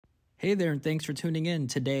Hey there, and thanks for tuning in.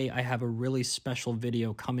 Today, I have a really special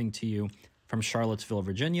video coming to you from Charlottesville,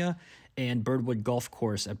 Virginia, and Birdwood Golf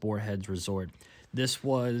Course at Boarheads Resort. This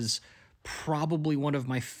was probably one of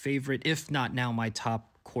my favorite, if not now my top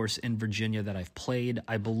course in Virginia that I've played.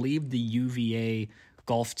 I believe the UVA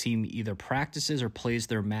golf team either practices or plays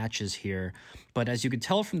their matches here. But as you can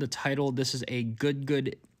tell from the title, this is a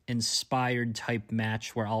good inspired type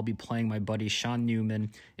match where I'll be playing my buddy Sean Newman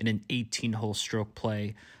in an 18-hole stroke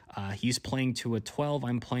play. He's playing to a 12,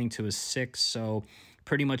 I'm playing to a 6, so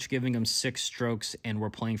pretty much giving him 6 strokes, and we're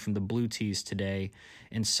playing from the blue tees today.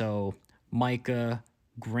 And so Micah,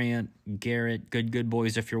 Grant, Garrett, good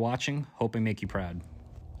boys, if you're watching, hope I make you proud.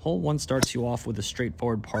 Hole 1 starts you off with a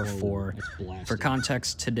straightforward par 4. For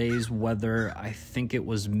context, today's weather, I think it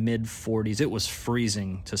was mid-40s. It was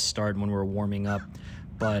freezing to start when we were warming up.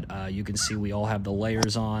 But you can see we all have the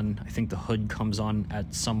layers on. I think the hood comes on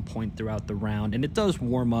at some point throughout the round. And it does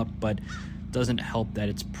warm up, but doesn't help that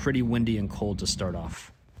it's pretty windy and cold to start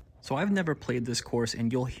off. So I've never played this course,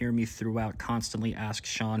 and you'll hear me throughout constantly ask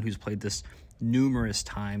Sean, who's played this numerous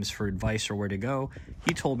times, for advice or where to go.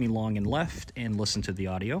 He told me long and left, and listen to the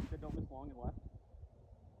audio.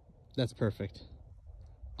 That's perfect.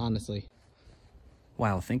 Honestly.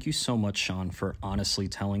 Wow, thank you so much, Sean, for honestly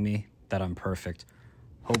telling me that I'm perfect.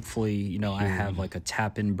 Hopefully, you know, I have like a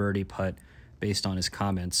tap-in birdie putt based on his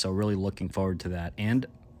comments, so really looking forward to that. And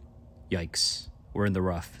yikes, we're in the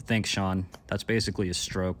rough. Thanks, Sean. That's basically a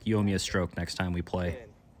stroke. You owe me a stroke next time we play.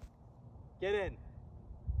 Get in.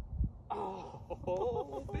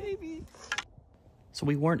 Oh, baby. So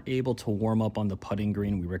we weren't able to warm up on the putting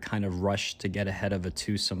green. We were kind of rushed to get ahead of a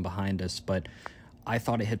twosome behind us, but I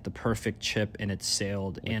thought it hit the perfect chip and it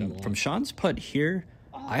sailed. And from Sean's putt here,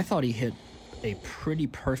 I thought he hit a pretty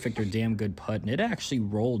perfect or damn good putt, and it actually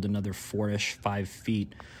rolled another 5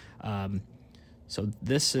 feet. So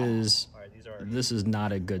this is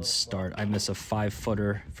not a good start. I miss a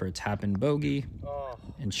 5-footer for a tap-in bogey,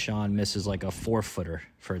 and Sean misses like a 4-footer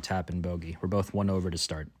for a tap-in bogey. We're both 1 over to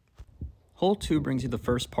start. Hole 2 brings you the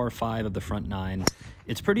first par 5 of the front 9.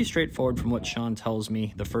 It's pretty straightforward from what Sean tells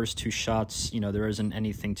me. The first 2 shots, you know, there isn't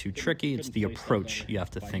anything too tricky. It's the approach you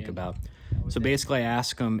have to think about. So basically, I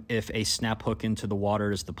asked him if a snap hook into the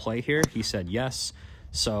water is the play here. He said yes.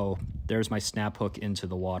 So there's my snap hook into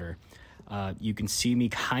the water. You can see me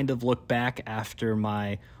kind of look back after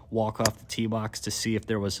my walk off the tee box to see if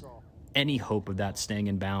there was any hope of that staying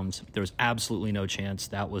in bounds. There was absolutely no chance.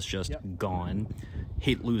 That was just gone.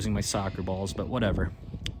 Hate losing my soccer balls, but whatever.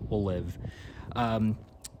 We'll live.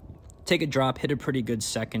 Take a drop, hit a pretty good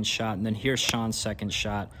second shot, and then here's Sean's second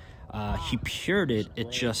shot. He pured it. It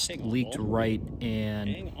just leaked right,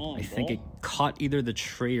 and I think it caught either the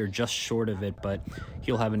tree or just short of it, but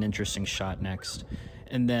he'll have an interesting shot next.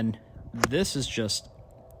 And then this is just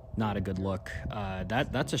not a good look.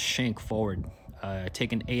 That's a shank forward.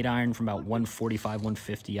 Take an 8-iron from about 145,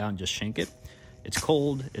 150 out and just shank it. It's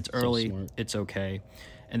cold, it's early, it's okay.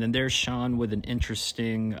 And then there's Sean with an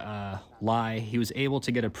interesting lie. He was able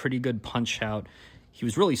to get a pretty good punch out. He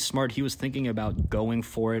was really smart. He was thinking about going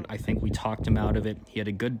for it. I think we talked him out of it. He had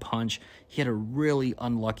a good punch. He had a really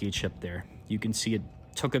unlucky chip there. You can see it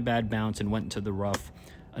took a bad bounce and went into the rough.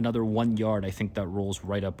 Another 1 yard, I think that rolls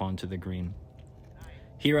right up onto the green.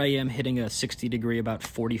 Here I am hitting a 60 degree, about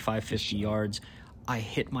 45, 50 yards. I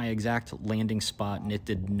hit my exact landing spot and it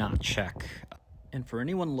did not check. And for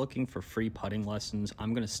anyone looking for free putting lessons,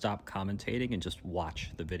 I'm going to stop commentating and just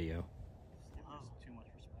watch the video. Too much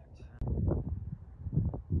respect.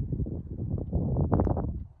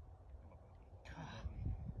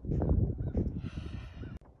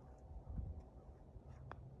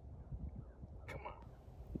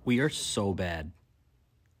 We are so bad.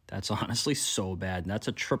 That's honestly so bad. And that's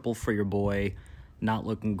a triple for your boy. Not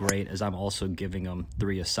looking great, as I'm also giving him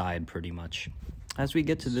 3 aside pretty much. As we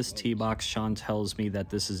get to this tee box, Sean tells me that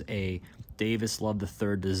this is a Davis Love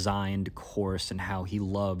III designed course and how he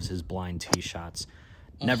loves his blind tee shots.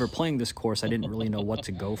 Never playing this course, I didn't really know what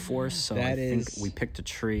to go for, so I think we picked a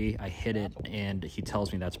tree, I hit it, and he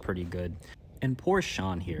tells me that's pretty good. And poor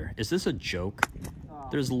Sean here. Is this a joke?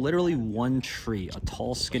 There's literally 1 tree, a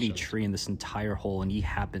tall, skinny tree in this entire hole, and he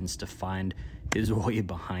happens to find his way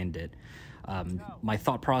behind it. My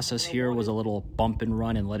thought process here was a little bump and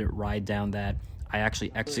run and let it ride down that. I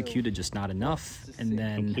actually executed just not enough, and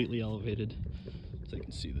then completely elevated so I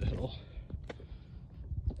can see the hill.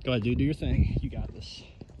 Go ahead, dude, do your thing. You got this.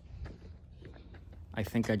 I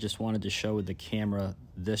think I just wanted to show with the camera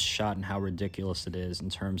this shot and how ridiculous it is in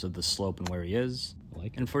terms of the slope and where he is.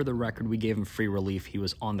 And for the record, we gave him free relief. He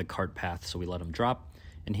was on the cart path, so we let him drop.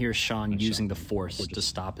 And here's Sean using the force to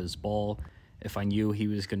stop his ball. If I knew he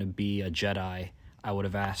was going to be a Jedi, I would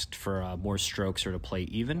have asked for more strokes or to play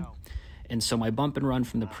even. And so my bump and run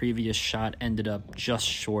from the previous shot ended up just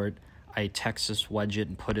short. I Texas wedge it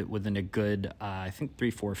and put it within a good, I think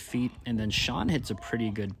 3-4 feet. And then Sean hits a pretty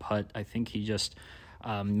good putt. I think he just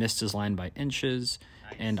missed his line by inches.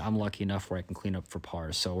 And I'm lucky enough where I can clean up for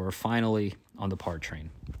par. So we're finally on the par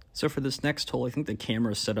train. So for this next hole, I think the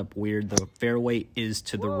camera is set up weird. The fairway is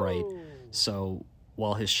to the right. So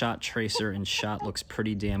while his shot tracer and shot looks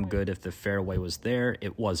pretty damn good, if the fairway was there,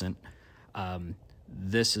 it wasn't.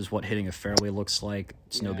 This is what hitting a fairway looks like.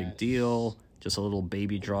 It's no big deal. Just a little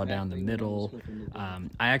baby draw down the middle.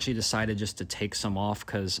 I actually decided just to take some off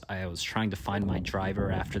because I was trying to find my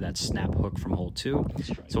driver after that snap hook from hole 2.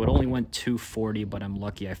 So it only went 240, but I'm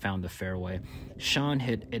lucky I found the fairway. Sean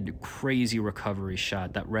hit a crazy recovery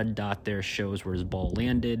shot. That red dot there shows where his ball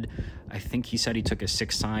landed. I think he said he took a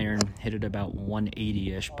 6-iron, hit it about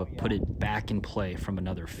 180-ish, but put it back in play from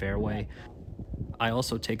another fairway. I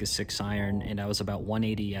also take a 6-iron, and I was about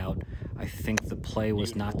 180 out. I think the play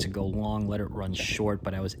was not to go long, let it run short,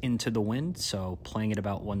 but I was into the wind, so playing it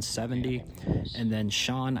about 170. And then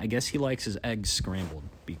Sean, I guess he likes his eggs scrambled,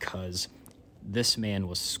 because this man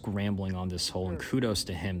was scrambling on this hole, and kudos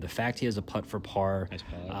to him. The fact he has a putt for par,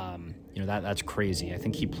 you know, that's crazy. I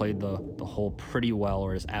think he played the hole pretty well,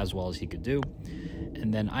 or as well as he could do.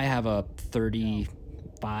 And then I have a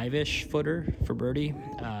 35-ish footer for birdie.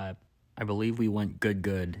 I believe we went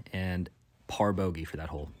good and par bogey for that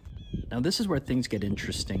hole. Now this is where things get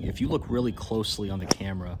interesting. If you look really closely on the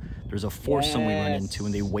camera, there's a foursome we run into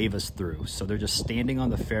and they wave us through. So they're just standing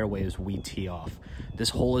on the fairway as we tee off. This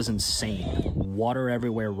hole is insane. Water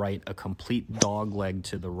everywhere right, a complete dog leg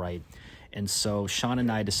to the right. And so Sean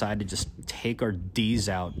and I decided to just take our D's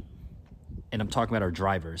out, and I'm talking about our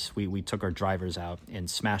drivers. We took our drivers out and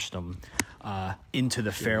smashed them into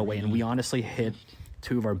the fairway, and we honestly hit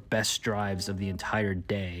 2 of our best drives of the entire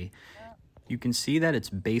day. You can see that it's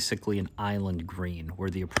basically an island green where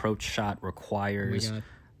the approach shot requires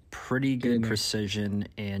pretty good precision.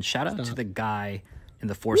 And shout out to the guy in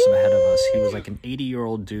the foursome ahead of us. He was like an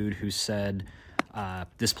 80-year-old dude who said,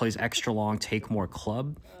 this plays extra long, take more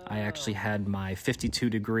club. I actually had my 52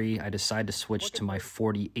 degree. I decided to switch to my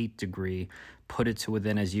 48 degree, put it to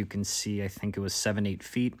within, as you can see, I think it was 7-8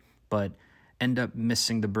 feet, but end up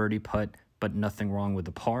missing the birdie putt, but nothing wrong with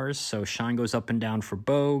the pars. So Sean goes up and down for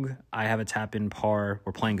bogue. I have a tap in par.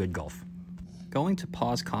 We're playing good golf. Going to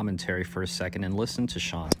pause commentary for a second and listen to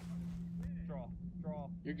Sean.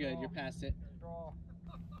 You're good. You're past it.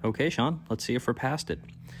 Okay, Sean, let's see if we're past it.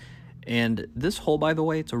 And this hole, by the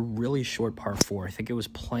way, it's a really short par 4. I think it was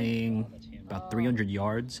playing about 300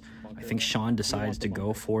 yards. I think Sean decides to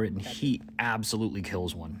go for it, and he absolutely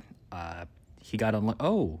kills one. He got on.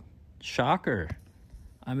 Oh, shocker.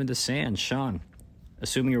 I'm in the sand. Sean,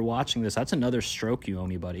 assuming you're watching this, that's another stroke you owe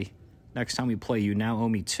me, buddy. Next time we play, you now owe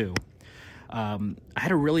me 2. I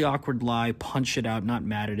had a really awkward lie, punch it out, not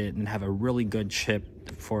mad at it, and have a really good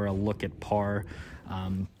chip for a look at par.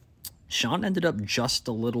 Sean ended up just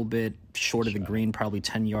a little bit short of the green, probably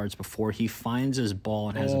 10 yards before. He finds his ball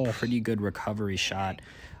and has a pretty good recovery shot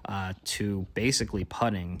to basically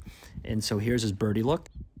putting. And so here's his birdie look.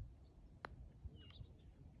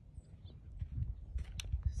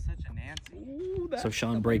 So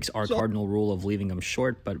Sean breaks our cardinal rule of leaving him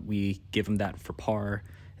short, but we give him that for par.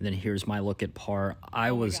 And then here's my look at par.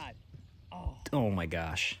 Oh my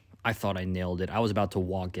gosh, I thought I nailed it. I was about to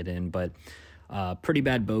walk it in, but pretty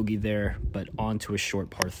bad bogey there, but on to a short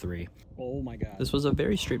par 3. Oh my God. This was a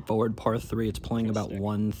very straightforward par 3. It's playing about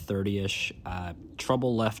 130-ish.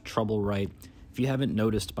 Trouble left, trouble right. If you haven't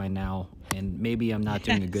noticed by now, and maybe I'm not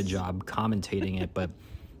doing a good job commentating it, but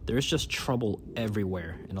there's just trouble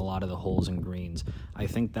everywhere in a lot of the holes and greens. I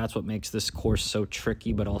think that's what makes this course so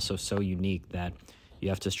tricky, but also so unique, that you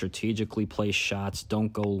have to strategically place shots,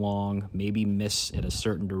 don't go long, maybe miss in a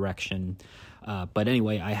certain direction. But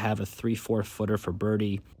anyway, I have a 3-4 footer for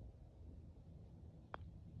birdie.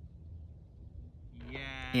 Yeah.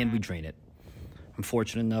 And we drain it. I'm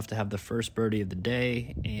fortunate enough to have the first birdie of the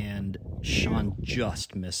day, and Sean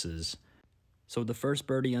just misses. So the first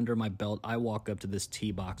birdie under my belt, I walk up to this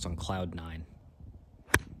tee box on cloud 9.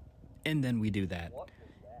 And then we do that.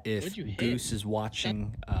 If Goose is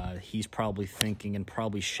watching, he's probably thinking and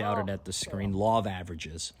probably shouted at the screen, law of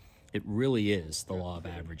averages. It really is the law of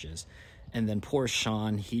averages. And then poor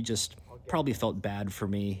Sean, he just probably felt bad for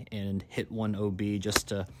me and hit one OB just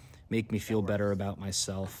to make me feel better about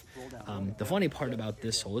myself. The funny part about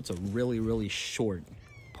this hole, it's a really, really short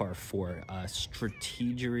par 4.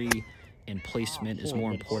 Strategery and placement is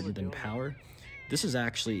more important than power. This is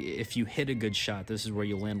actually, if you hit a good shot, this is where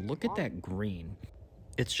you land. Look at that green.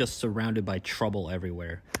 It's just surrounded by trouble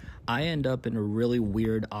everywhere. I end up in a really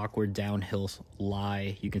weird, awkward downhill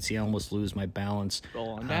lie. You can see I almost lose my balance.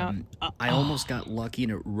 I almost got lucky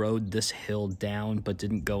and it rode this hill down, but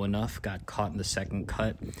didn't go enough. Got caught in the second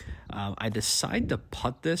cut. I decide to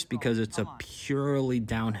putt this because it's a purely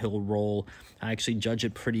downhill roll. I actually judge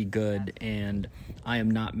it pretty good, and I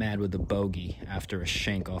am not mad with the bogey after a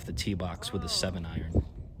shank off the tee box with a 7-iron.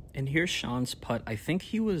 And here's Sean's putt. I think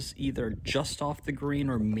he was either just off the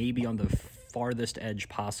green or maybe on the farthest edge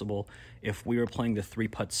possible. If we were playing the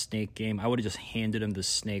 3-putt snake game, I would have just handed him the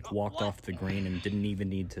snake, walked off the green, and didn't even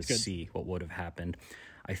need to see what would have happened.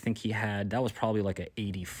 I think he had, that was probably like an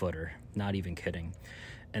 80-footer, not even kidding.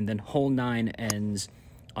 And then hole 9 ends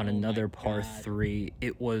on another par 3.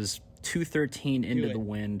 It was 213 into the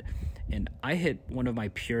wind, and I hit one of my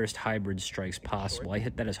purest hybrid strikes possible. I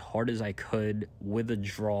hit that as hard as I could with a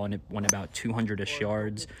draw, and it went about 200-ish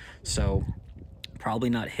yards. So probably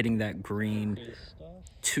not hitting that green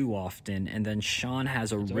too often. And then Sean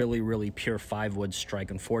has a really pure 5-wood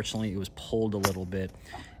strike. Unfortunately, it was pulled a little bit.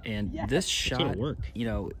 And this shot, you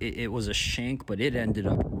know, it was a shank, but it ended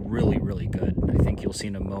up really good. I think you'll see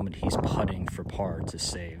in a moment he's putting for par to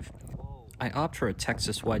save. I opt for a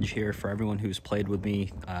Texas wedge here. For everyone who's played with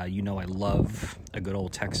me, you know I love a good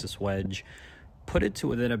old Texas wedge. Put it to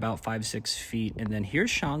within about 5-6 feet, and then here's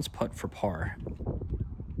Sean's putt for par.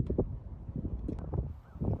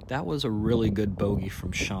 That was a really good bogey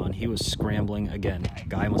from Sean. He was scrambling. Again,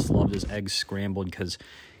 guy must love his eggs scrambled because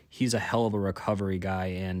he's a hell of a recovery guy,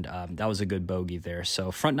 and that was a good bogey there. So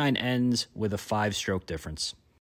front 9 ends with a 5-stroke difference.